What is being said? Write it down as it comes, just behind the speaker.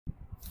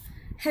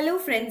Hello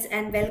friends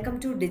and welcome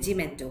to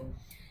DigiMento.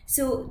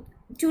 So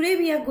today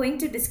we are going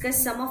to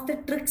discuss some of the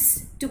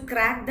tricks to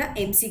crack the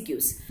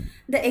MCQs.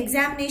 The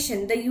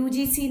examination, the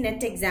UGC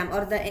NET exam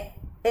or the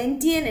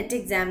NTA NET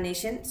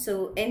examination.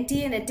 So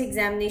NTA NET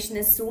examination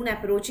is soon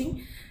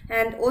approaching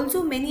and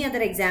also many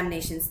other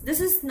examinations. This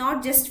is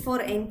not just for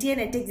NTA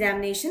NET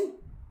examination.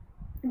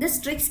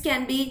 These tricks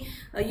can be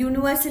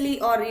universally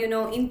or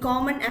in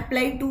common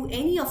applied to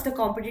any of the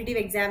competitive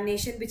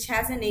examination which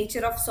has a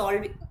nature of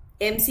solving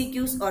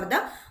MCQs or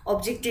the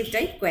objective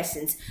type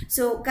questions.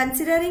 So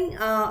considering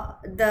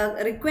the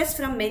request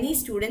from many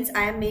students,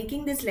 I am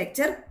making this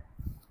lecture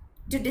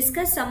to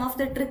discuss some of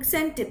the tricks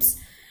and tips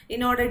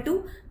in order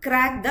to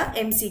crack the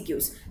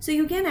MCQs. So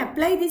you can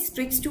apply these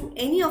tricks to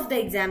any of the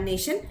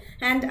examination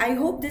and I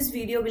hope this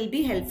video will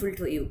be helpful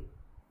to you.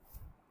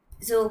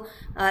 So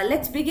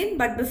let's begin,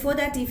 but before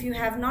that, if you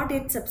have not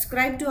yet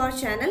subscribed to our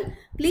channel,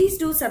 please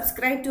do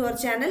subscribe to our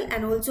channel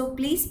and also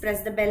please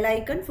press the bell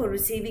icon for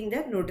receiving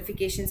the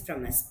notifications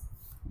from us.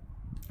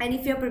 And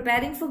if you are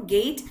preparing for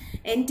GATE,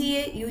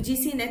 NTA,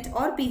 UGC NET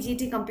or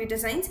PGT Computer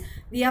Science,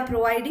 we are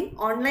providing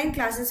online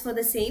classes for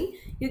the same.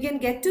 You can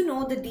get to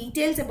know the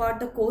details about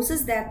the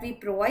courses that we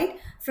provide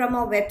from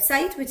our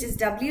website, which is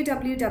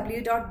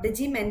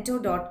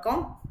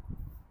www.digimento.com.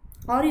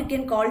 Or you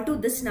can call to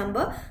this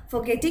number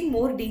for getting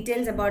more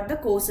details about the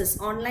courses,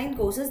 online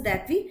courses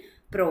that we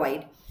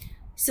provide.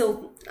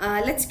 So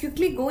let's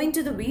quickly go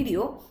into the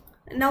video.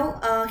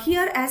 Now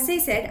here, as I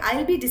said,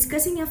 I'll be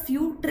discussing a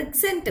few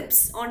tricks and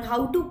tips on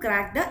how to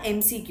crack the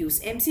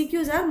MCQs.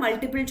 MCQs are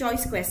multiple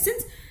choice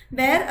questions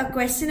where a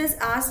question is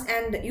asked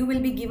and you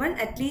will be given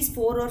at least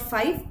 4 or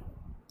 5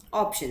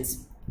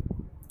 options.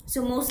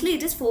 So mostly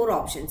it is 4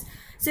 options.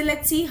 So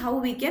let's see how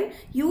we can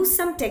use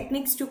some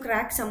techniques to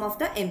crack some of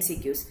the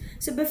MCQs.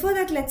 So before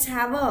that, let's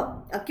have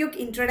a quick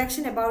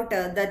introduction about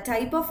the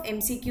type of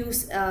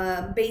MCQs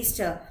based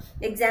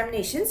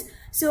examinations.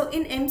 So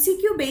in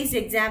MCQ based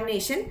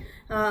examination,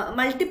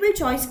 multiple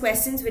choice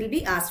questions will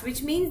be asked,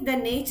 which means the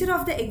nature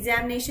of the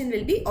examination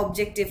will be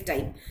objective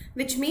type,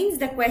 which means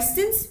the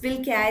questions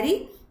will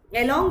carry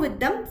along with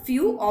them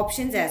few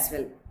options as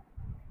well.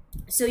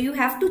 So you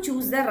have to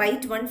choose the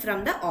right one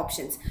from the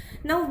options.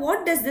 Now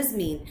what does this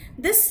mean?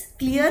 This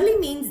clearly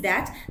means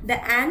that the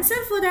answer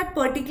for that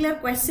particular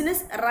question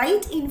is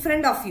right in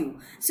front of you.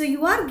 So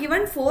you are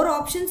given 4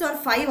 options or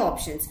 5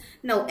 options.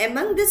 Now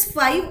among these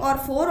 5 or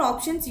 4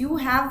 options, you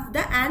have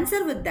the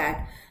answer with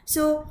that.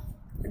 So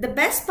the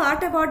best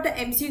part about the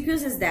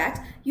MCQs is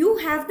that you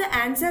have the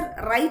answer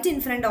right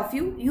in front of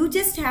you. You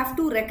just have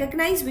to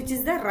recognize which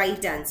is the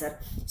right answer.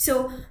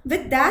 So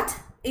with that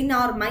in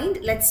our mind,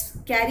 let's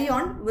carry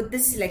on with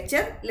this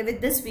lecture, with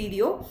this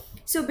video.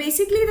 So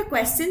basically the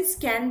questions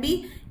can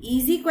be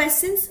easy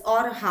questions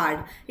or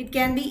hard. It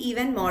can be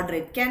even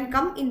moderate, can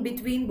come in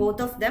between both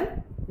of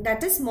them.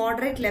 That is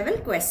moderate level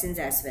questions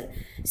as well.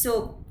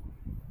 So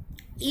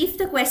if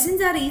the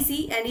questions are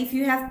easy and if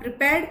you have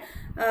prepared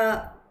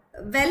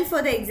well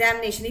for the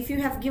examination, if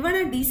you have given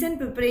a decent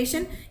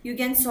preparation, you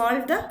can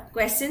solve the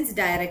questions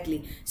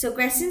directly. So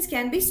questions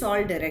can be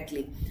solved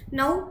directly.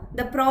 Now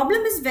the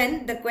problem is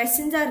when the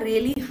questions are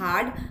really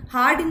hard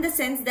in the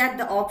sense that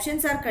the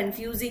options are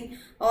confusing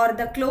or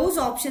the close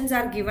options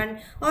are given,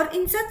 or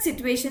in such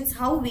situations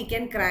how we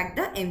can crack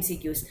the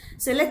MCQs.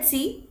 So let's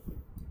see.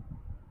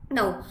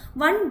 Now,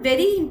 one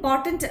very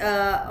important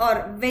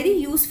or very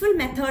useful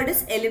method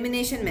is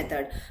elimination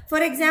method.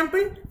 For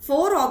example,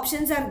 4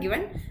 options are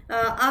given.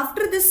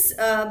 After this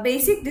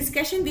basic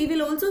discussion, we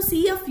will also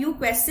see a few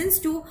questions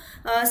to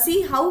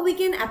see how we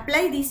can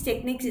apply these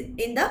techniques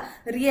in the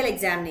real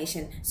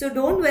examination. So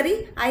don't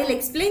worry, I'll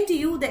explain to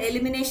you the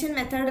elimination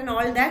method and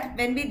all that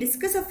when we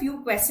discuss a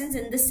few questions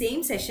in the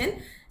same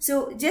session.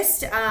 So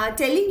just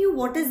telling you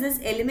what is this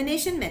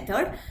elimination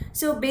method.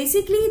 So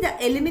basically the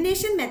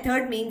elimination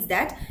method means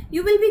that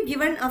you will be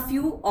given a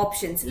few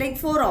options, like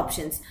 4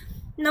 options.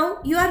 Now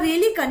you are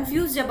really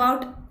confused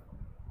about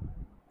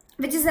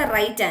which is the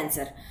right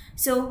answer.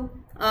 So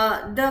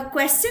the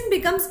question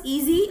becomes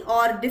easy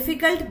or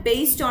difficult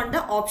based on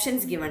the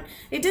options given.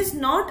 It is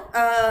not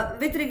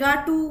with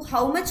regard to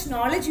how much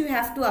knowledge you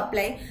have to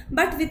apply,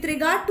 but with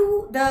regard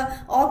to the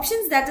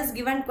options that is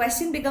given,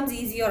 question becomes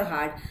easy or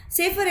hard.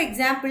 Say for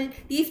example,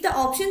 if the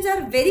options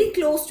are very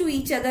close to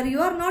each other, you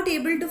are not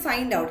able to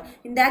find out.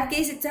 In that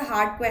case, it's a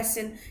hard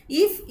question.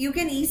 If you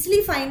can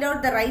easily find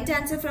out the right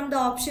answer from the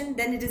option,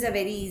 then it is a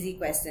very easy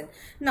question.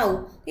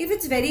 Now, if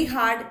it's very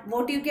hard,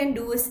 what you can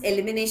do is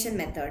elimination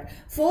method.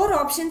 4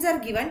 options are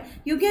given,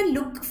 you can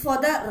look for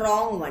the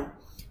wrong one.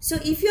 So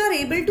if you are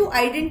able to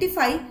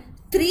identify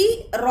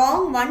 3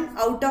 wrong one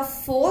out of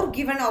 4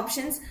 given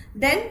options,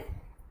 then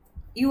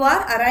you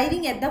are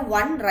arriving at the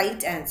 1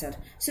 right answer.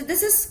 So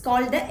this is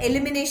called the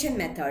elimination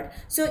method.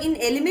 So in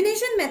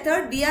elimination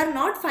method, we are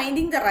not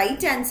finding the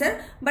right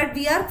answer, but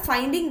we are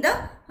finding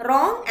the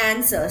wrong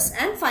answers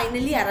and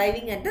finally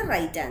arriving at the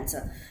right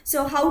answer.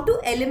 So how to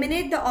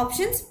eliminate the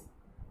options?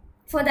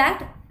 For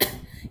that,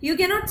 You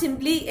cannot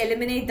simply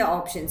eliminate the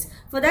options.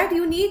 For that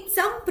you need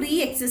some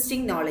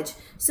pre-existing knowledge.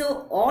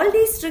 So all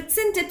these tricks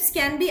and tips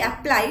can be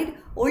applied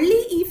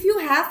only if you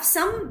have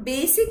some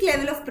basic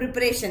level of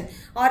preparation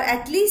or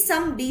at least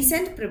some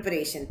decent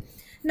preparation.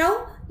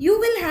 Now you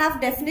will have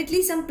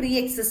definitely some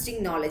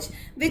pre-existing knowledge,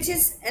 which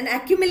is an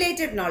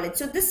accumulated knowledge.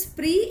 So this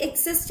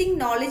pre-existing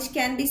knowledge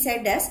can be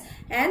said as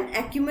an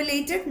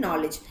accumulated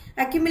knowledge,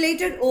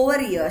 accumulated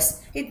over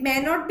years. It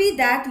may not be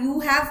that you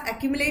have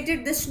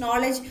accumulated this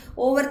knowledge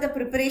over the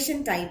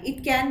preparation time.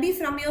 It can be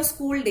from your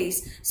school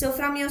days. So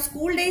from your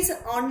school days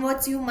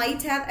onwards, you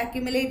might have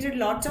accumulated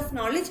lots of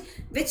knowledge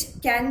which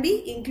can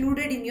be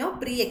included in your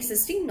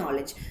pre-existing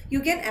knowledge.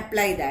 You can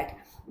apply that.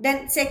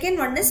 Then second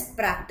one is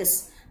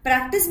practice.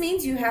 Practice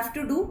means you have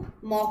to do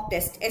mock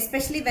test,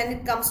 especially when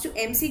it comes to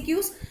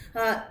MCQs.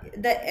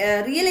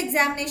 The real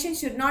examination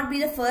should not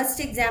be the first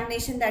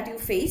examination that you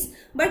face,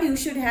 but you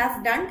should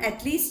have done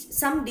at least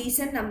some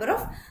decent number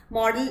of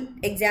model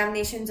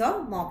examinations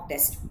or mock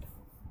test.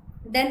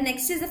 Then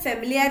next is the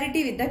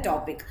familiarity with the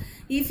topic.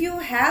 If you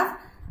have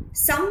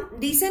some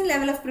decent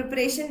level of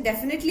preparation,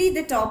 definitely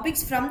the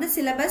topics from the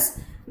syllabus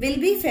will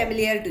be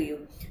familiar to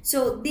you.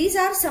 So these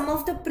are some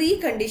of the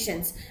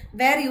preconditions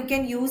where you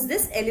can use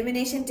this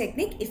elimination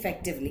technique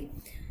effectively.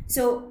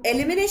 So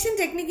elimination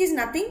technique is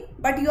nothing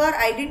but you are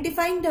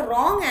identifying the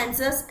wrong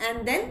answers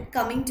and then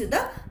coming to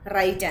the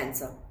right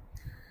answer.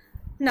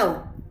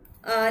 Now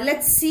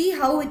let's see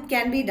how it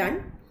can be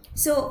done.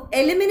 So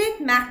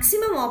eliminate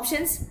maximum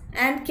options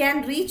and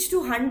can reach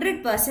to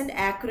 100%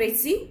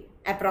 accuracy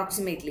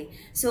approximately.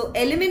 So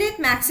eliminate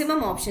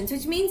maximum options,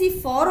 which means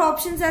if 4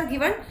 options are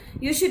given,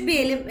 you should be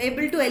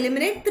able to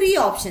eliminate 3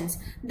 options.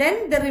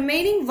 Then the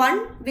remaining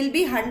 1 will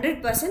be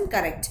 100%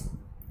 correct.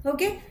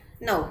 Okay.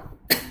 Now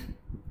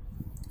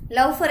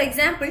for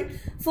example,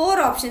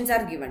 4 options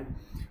are given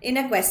in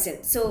a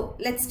question. So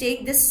let's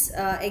take this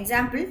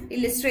example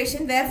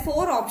illustration where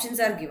 4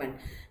 options are given.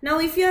 Now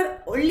if you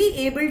are only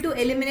able to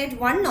eliminate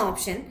 1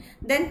 option,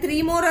 then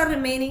 3 more are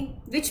remaining,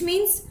 which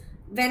means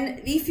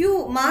if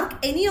you mark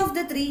any of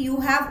the 3, you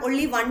have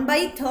only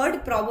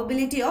 1/3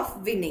 probability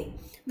of winning,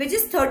 which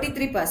is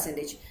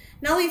 33%.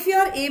 Now if you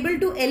are able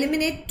to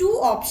eliminate 2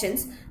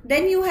 options,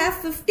 then you have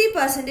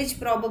 50%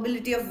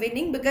 probability of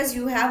winning because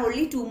you have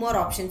only 2 more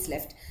options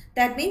left.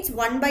 That means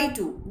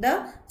 1/2.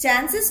 The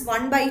chance is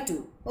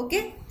 1/2.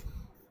 Okay.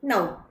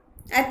 Now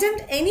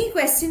attempt any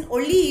question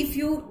only if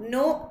you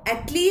know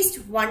at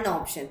least 1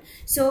 option.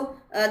 So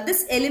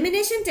this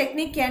elimination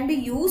technique can be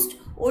used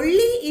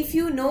only if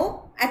you know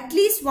at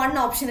least 1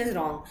 option is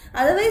wrong.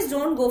 Otherwise,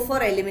 don't go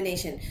for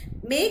elimination.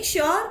 Make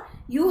sure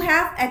you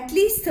have at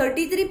least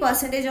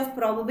 33% of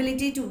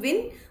probability to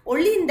win.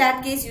 Only in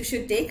that case you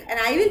should take. And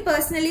I will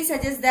personally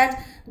suggest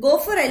that go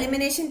for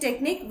elimination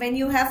technique when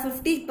you have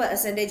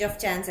 50% of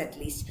chance at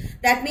least.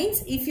 That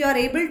means if you are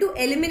able to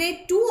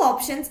eliminate 2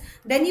 options,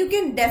 then you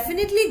can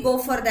definitely go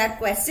for that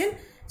question.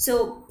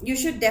 So you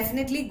should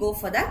definitely go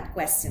for that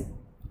question.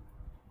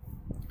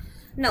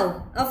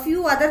 Now a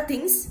few other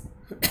things.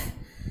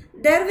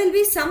 There will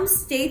be some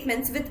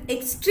statements with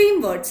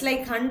extreme words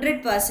like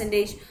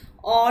 100%,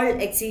 all,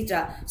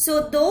 etc.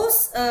 So those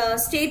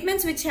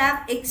statements which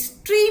have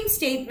extreme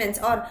statements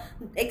or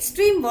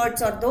extreme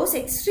words or those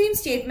extreme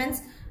statements,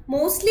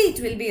 mostly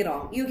it will be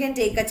wrong. You can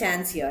take a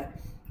chance here.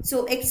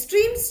 So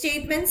extreme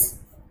statements,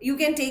 you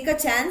can take a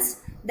chance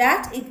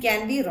that it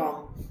can be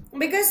wrong.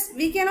 Because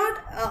we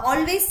cannot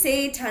always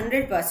say it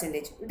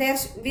 100%. There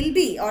will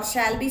be or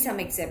shall be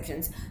some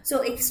exceptions.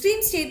 So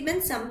extreme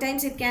statements,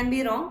 sometimes it can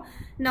be wrong.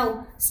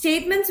 Now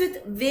statements with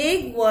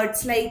vague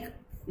words like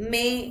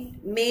may,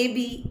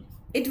 maybe,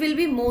 it will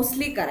be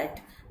mostly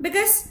correct.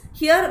 Because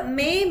here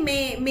may,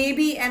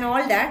 maybe and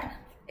all that,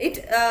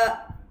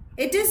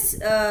 it is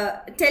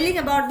telling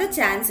about the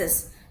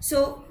chances.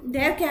 So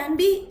there can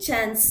be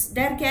chance,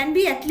 there can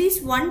be at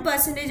least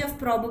 1% of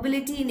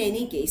probability in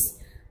any case.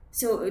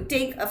 So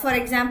take for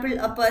example,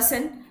 a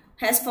person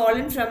has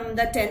fallen from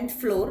the 10th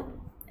floor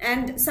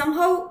and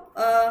somehow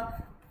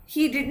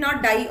he did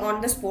not die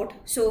on the spot.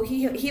 So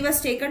he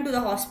was taken to the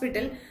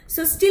hospital.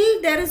 So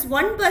still there is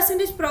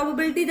 1%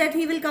 probability that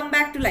he will come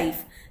back to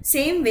life.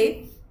 Same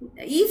way,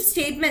 if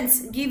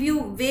statements give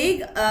you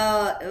vague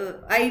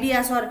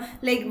ideas or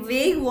like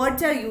vague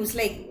words are used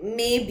like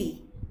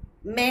maybe,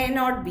 may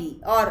not be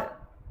or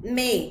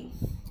may.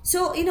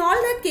 So in all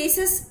that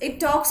cases, it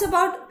talks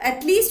about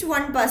at least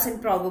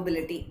 1%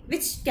 probability,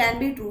 which can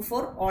be true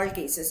for all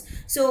cases.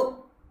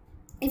 So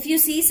if you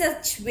see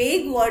such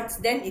vague words,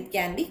 then it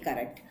can be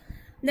correct.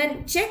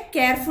 Then check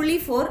carefully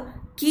for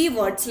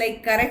keywords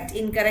like correct,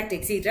 incorrect,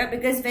 etc.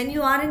 Because when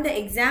you are in the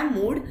exam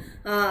mood,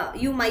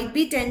 you might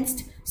be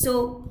tensed.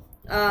 So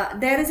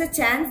there is a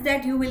chance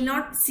that you will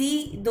not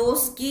see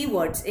those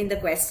keywords in the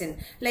question.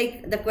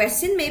 Like the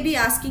question may be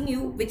asking you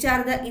which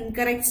are the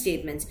incorrect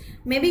statements.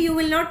 Maybe you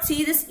will not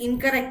see this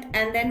incorrect,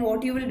 and then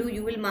what you will do,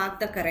 you will mark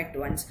the correct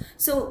ones.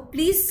 So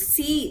please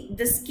see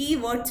this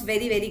keywords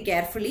very, very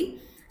carefully.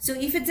 So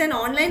if it's an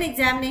online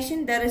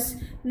examination, there is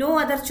no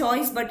other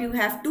choice but you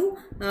have to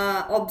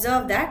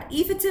observe that.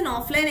 If it's an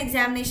offline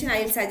examination,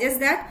 I will suggest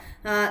that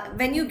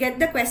when you get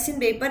the question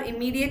paper,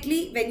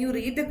 immediately when you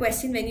read the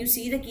question, when you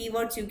see the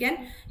keywords, you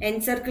can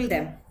encircle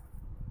them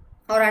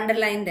or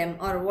underline them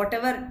or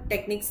whatever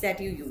techniques that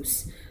you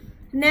use.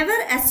 Never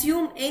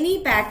assume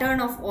any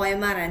pattern of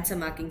OMR answer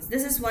markings.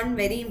 This is one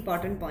very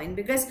important point,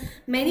 because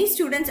many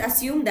students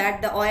assume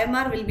that the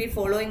OMR will be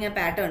following a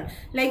pattern.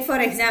 Like for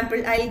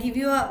example, I'll give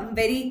you a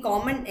very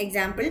common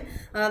example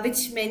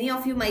which many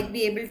of you might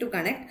be able to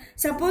connect.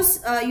 Suppose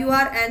you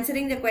are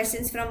answering the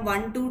questions from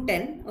 1 to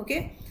 10.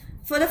 Okay.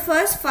 For the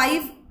first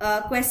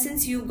 5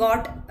 questions, you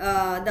got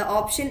the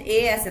option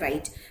A as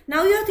right.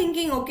 Now you are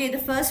thinking, okay, the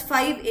first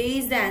 5 A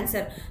is the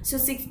answer. So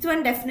 6th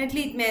one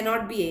definitely it may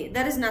not be A.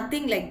 There is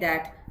nothing like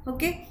that.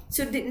 Okay.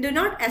 So do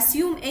not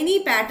assume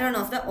any pattern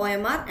of the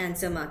OMR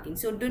answer marking.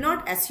 So do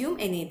not assume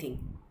anything.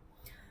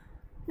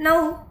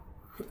 Now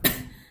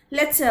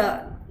let's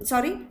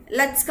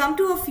come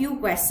to a few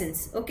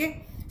questions.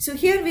 Okay. So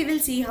here we will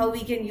see how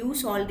we can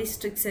use all these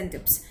tricks and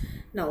tips.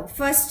 Now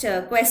first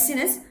question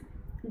is,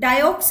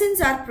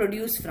 dioxins are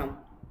produced from.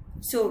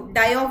 So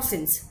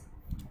dioxins.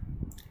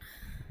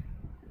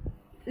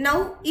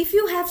 Now if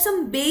you have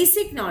some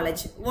basic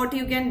knowledge, what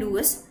you can do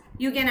is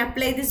you can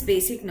apply this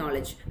basic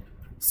knowledge.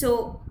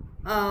 So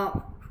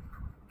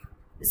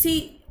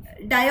see,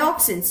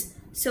 dioxins.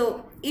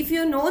 So if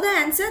you know the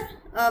answer,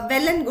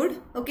 well and good.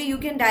 Okay, you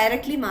can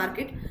directly mark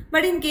it.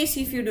 But in case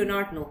if you do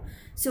not know,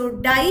 so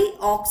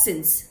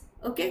dioxins.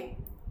 Okay,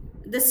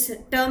 this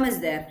term is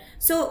there.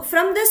 So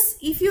from this,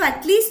 if you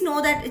at least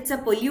know that it's a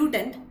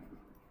pollutant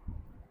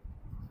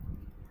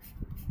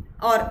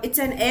or it's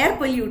an air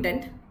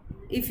pollutant,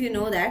 if you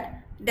know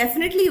that,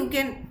 definitely you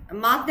can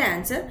mark the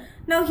answer.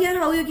 Now here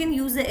how you can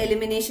use the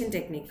elimination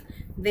technique.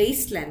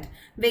 Wasteland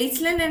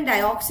and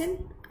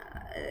dioxin,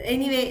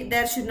 anyway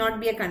there should not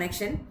be a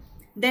connection.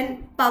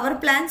 Then power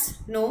plants,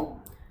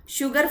 no.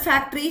 Sugar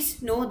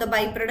factories, no, the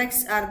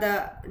byproducts are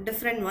the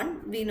different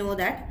one, we know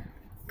that.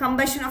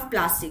 Combustion of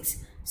plastics.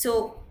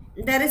 So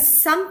there is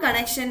some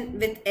connection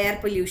with air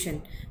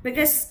pollution,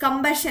 because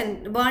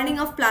combustion, burning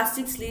of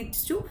plastics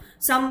leads to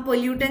some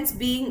pollutants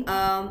being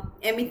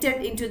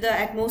emitted into the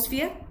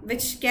atmosphere,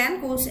 which can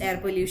cause air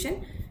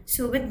pollution.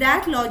 So with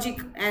that logic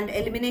and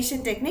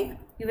elimination technique,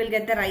 you will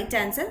get the right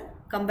answer,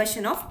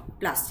 combustion of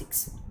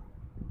plastics.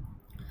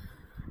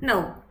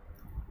 Now,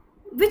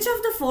 which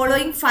of the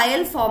following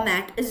file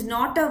format is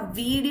not a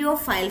video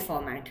file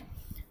format?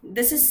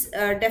 This is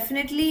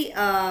definitely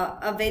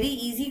a very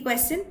easy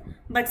question,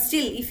 but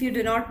still if you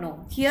do not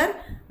know, here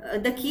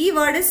the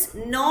keyword is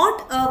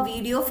not a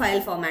video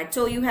file format.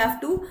 So you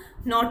have to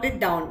note it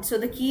down. So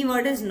the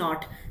keyword is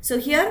not. So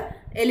here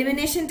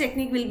elimination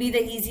technique will be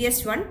the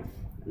easiest one,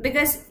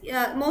 because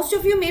most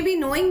of you may be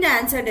knowing the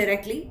answer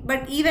directly,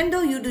 but even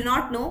though you do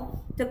not know,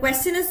 the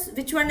question is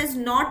which one is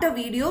not a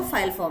video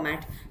file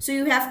format. So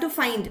you have to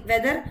find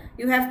whether,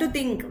 you have to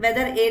think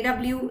whether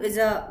AW is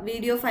a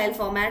video file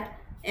format,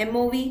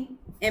 MOV,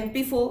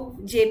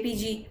 MP4,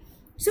 JPG.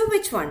 So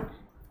which one?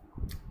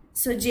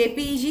 So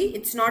JPG,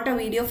 it's not a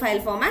video file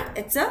format,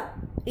 it's a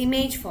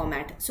image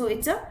format. So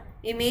it's a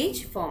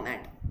image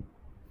format.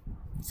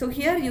 So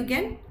here you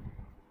can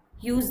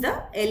use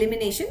the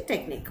elimination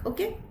technique.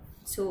 Okay.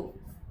 So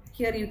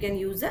here you can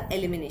use the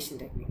elimination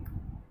technique.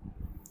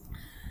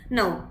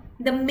 Now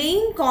the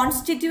main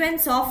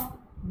constituents of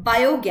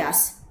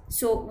biogas.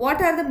 So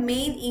what are the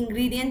main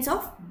ingredients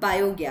of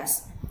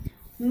biogas?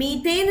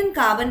 Methane and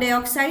carbon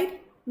dioxide,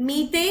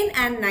 methane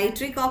and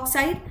nitric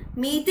oxide,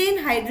 methane,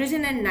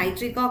 hydrogen and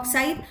nitric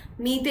oxide,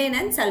 methane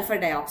and sulfur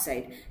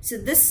dioxide. So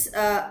this,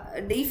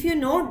 if you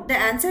know the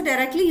answer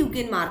directly, you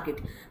can mark it.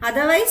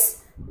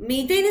 Otherwise,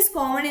 methane is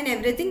common in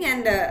everything,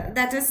 and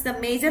that is the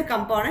major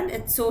component,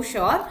 it's so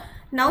sure.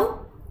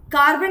 Now,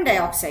 carbon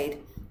dioxide.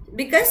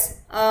 Because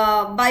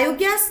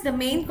biogas, the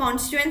main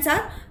constituents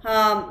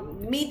are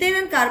methane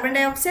and carbon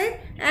dioxide,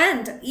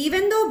 and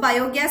even though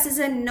biogas is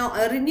a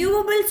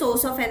renewable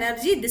source of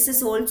energy, this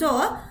is also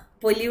a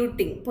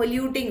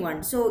polluting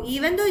one. So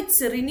even though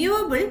it's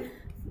renewable,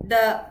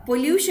 the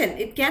pollution,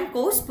 it can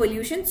cause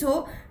pollution.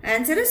 So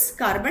answer is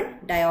carbon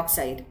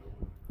dioxide.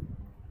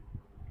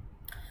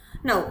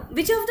 Now,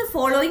 which of the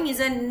following is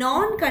a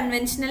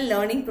non-conventional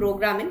learning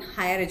program in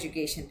higher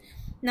education?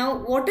 Now,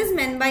 what is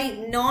meant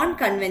by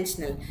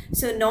non-conventional?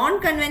 So,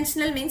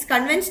 non-conventional means,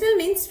 conventional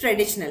means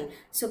traditional.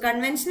 So,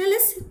 conventional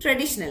is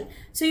traditional.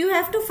 So, you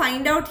have to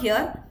find out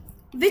here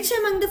which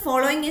among the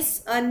following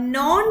is a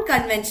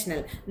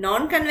non-conventional.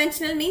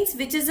 Non-conventional means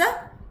which is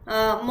a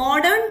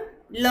modern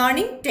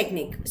learning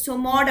technique. So,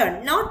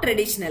 modern, not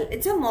traditional.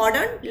 It's a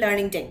modern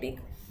learning technique.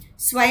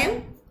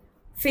 Swayam,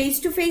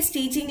 face-to-face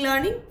teaching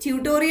learning,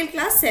 tutorial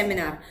class,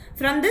 seminar.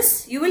 From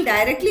this, you will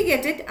directly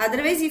get it.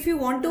 Otherwise, if you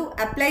want to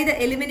apply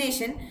the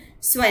elimination,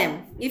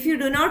 Swayam. If you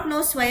do not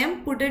know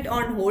Swayam, put it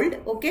on hold.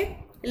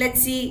 Okay.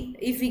 Let's see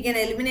if we can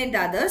eliminate the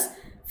others.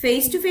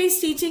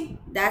 Face-to-face teaching,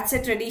 that's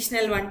a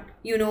traditional one.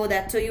 You know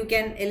that. So, you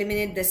can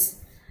eliminate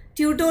this.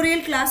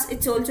 Tutorial class,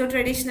 it's also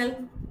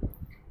traditional.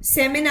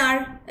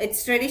 seminar,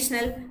 it's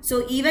traditional.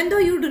 So even though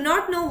you do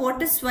not know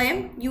what is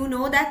Swayam, you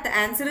know that the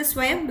answer is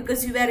Swayam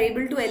because you were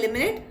able to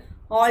eliminate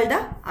all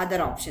the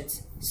other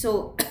options.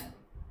 So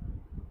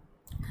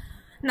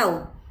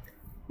now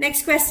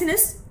next question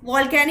is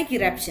volcanic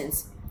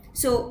eruptions.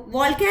 So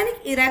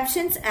volcanic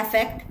eruptions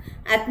affect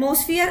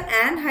atmosphere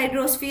and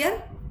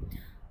hydrosphere,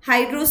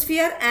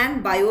 hydrosphere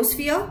and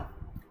biosphere,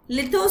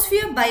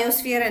 lithosphere,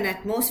 biosphere and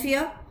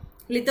atmosphere,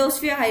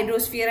 lithosphere,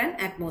 hydrosphere and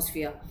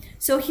atmosphere.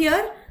 So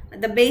here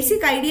the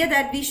basic idea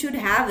that we should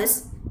have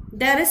is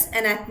there is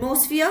an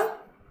atmosphere,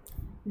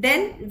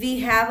 then we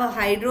have a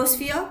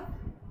hydrosphere,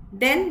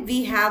 then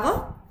we have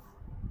a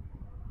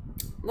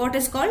what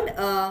is called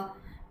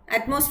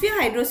atmosphere,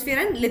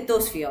 hydrosphere and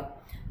lithosphere.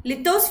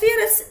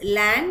 Lithosphere is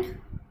land,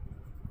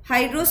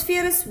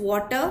 hydrosphere is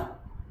water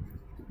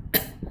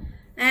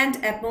and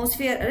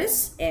atmosphere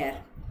is air.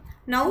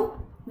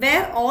 Now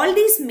where all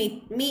these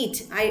meet,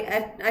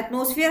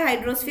 atmosphere,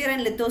 hydrosphere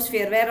and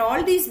lithosphere, where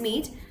all these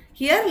meet,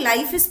 here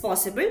life is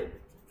possible,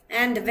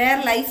 and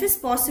where life is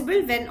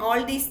possible when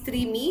all these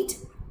three meet,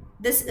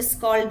 this is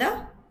called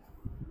the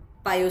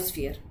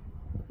biosphere.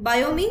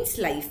 Bio means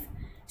life.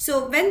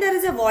 So when there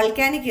is a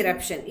volcanic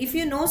eruption, if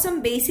you know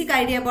some basic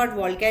idea about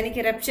volcanic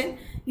eruption,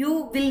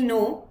 you will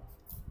know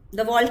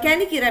the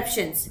volcanic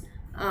eruptions,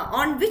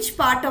 on which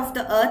part of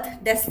the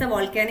earth does the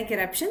volcanic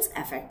eruptions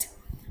affect.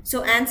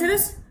 So answer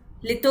is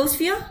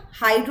lithosphere,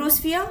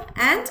 hydrosphere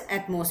and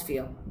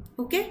atmosphere.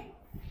 Okay.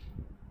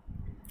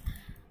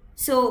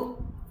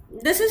 So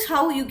this is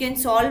how you can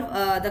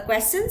solve the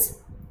questions.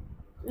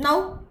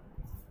 Now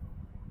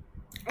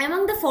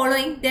among the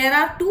following, there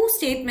are two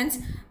statements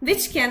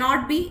which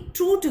cannot be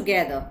true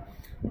together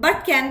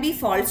but can be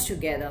false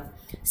together.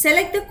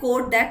 Select the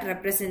code that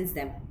represents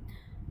them.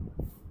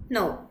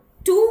 Now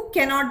two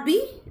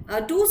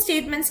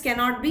statements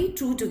cannot be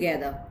true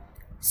together.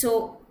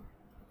 So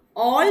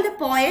all the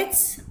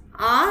poets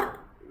are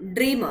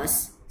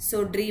dreamers.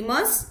 So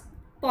dreamers,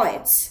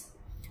 poets.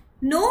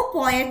 No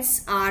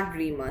poets are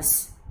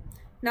dreamers.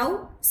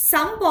 Now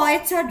some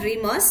poets are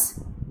dreamers.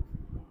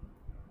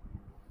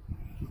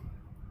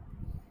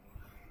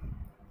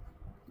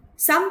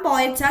 Some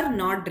poets are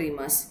not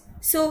dreamers.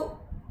 So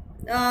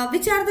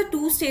which are the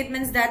two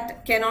statements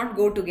that cannot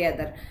go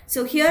together?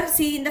 So here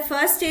see, in the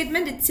first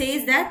statement it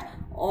says that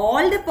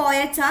all the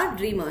poets are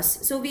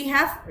dreamers. So we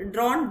have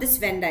drawn this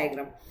Venn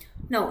diagram.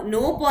 Now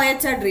no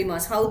poets are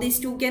dreamers. How these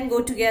two can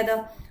go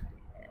together?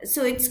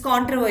 So it's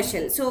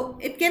controversial. So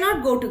it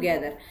cannot go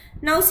together.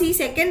 Now see,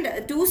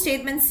 second two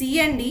statements C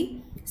and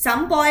D.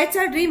 Some poets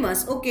are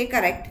dreamers. Okay,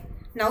 correct.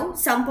 Now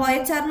some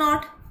poets are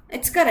not.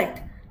 It's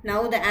correct.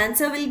 Now the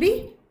answer will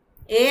be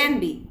A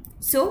and B.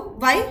 So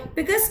why?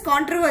 Because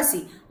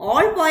controversy.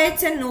 All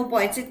poets and no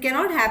poets. It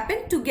cannot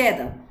happen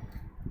together.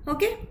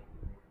 Okay.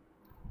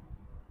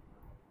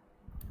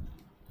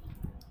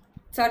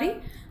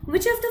 Sorry.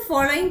 Which of the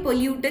following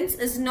pollutants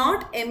is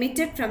not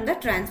emitted from the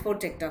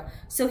transport sector?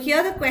 So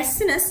here the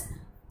question is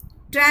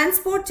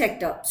transport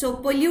sector. So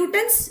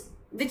pollutants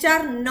which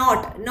are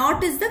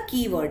not is the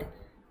keyword.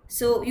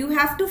 So you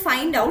have to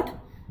find out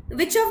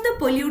which of the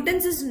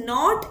pollutants is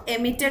not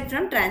emitted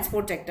from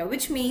transport sector,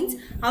 which means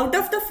out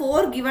of the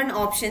 4 given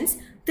options,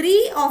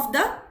 3 of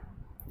the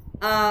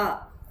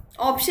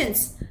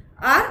options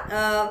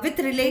are with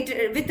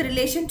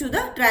relation to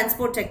the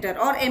transport sector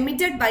or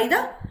emitted by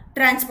the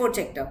transport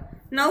sector.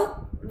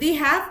 Now we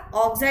have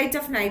oxides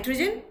of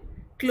nitrogen,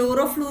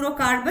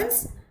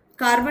 chlorofluorocarbons,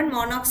 carbon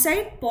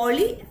monoxide,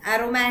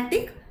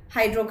 polyaromatic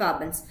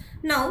hydrocarbons.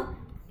 Now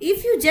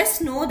if you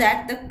just know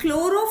that the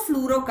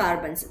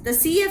chlorofluorocarbons, the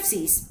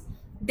CFCs,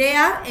 they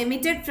are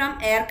emitted from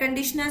air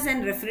conditioners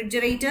and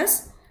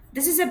refrigerators.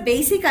 This is a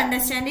basic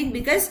understanding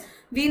because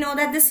we know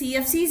that the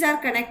CFCs are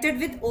connected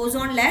with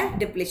ozone layer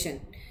depletion.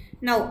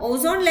 Now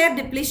ozone layer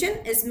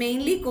depletion is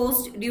mainly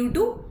caused due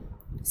to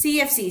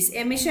CFCs,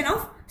 emission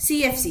of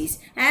CFCs,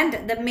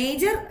 and the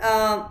major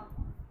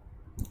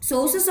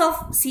sources of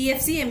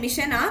CFC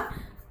emission are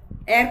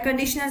air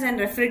conditioners and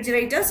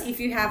refrigerators. If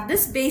you have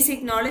this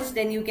basic knowledge,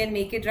 then you can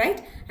make it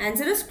right.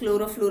 Answer is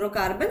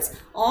chlorofluorocarbons.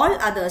 All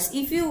others,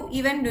 if you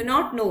even do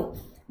not know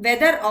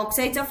whether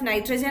oxides of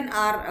nitrogen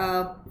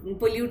are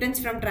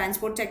pollutants from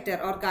transport sector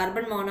or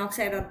carbon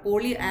monoxide or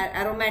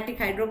polyaromatic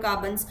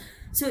hydrocarbons,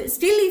 so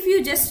still if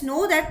you just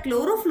know that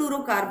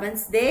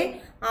chlorofluorocarbons, they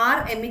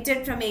are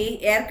emitted from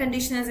air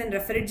conditioners and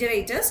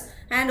refrigerators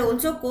and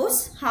also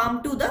cause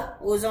harm to the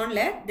ozone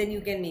layer, then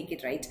you can make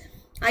it right.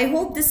 I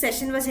hope this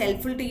session was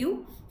helpful to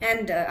you,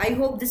 and I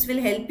hope this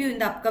will help you in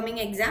the upcoming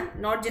exam,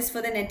 not just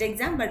for the NET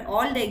exam but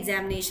all the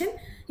examination.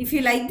 If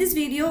you like this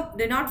video,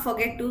 do not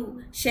forget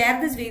to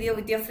share this video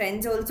with your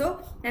friends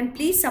also, and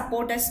please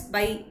support us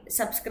by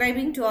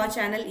subscribing to our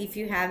channel if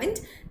you haven't.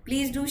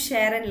 Please do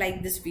share and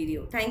like this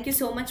video. Thank you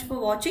so much for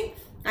watching.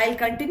 I'll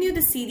continue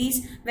the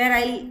series where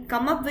I'll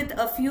come up with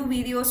a few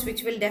videos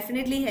which will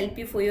definitely help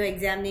you for your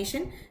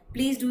examination.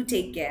 Please do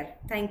take care.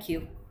 Thank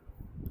you.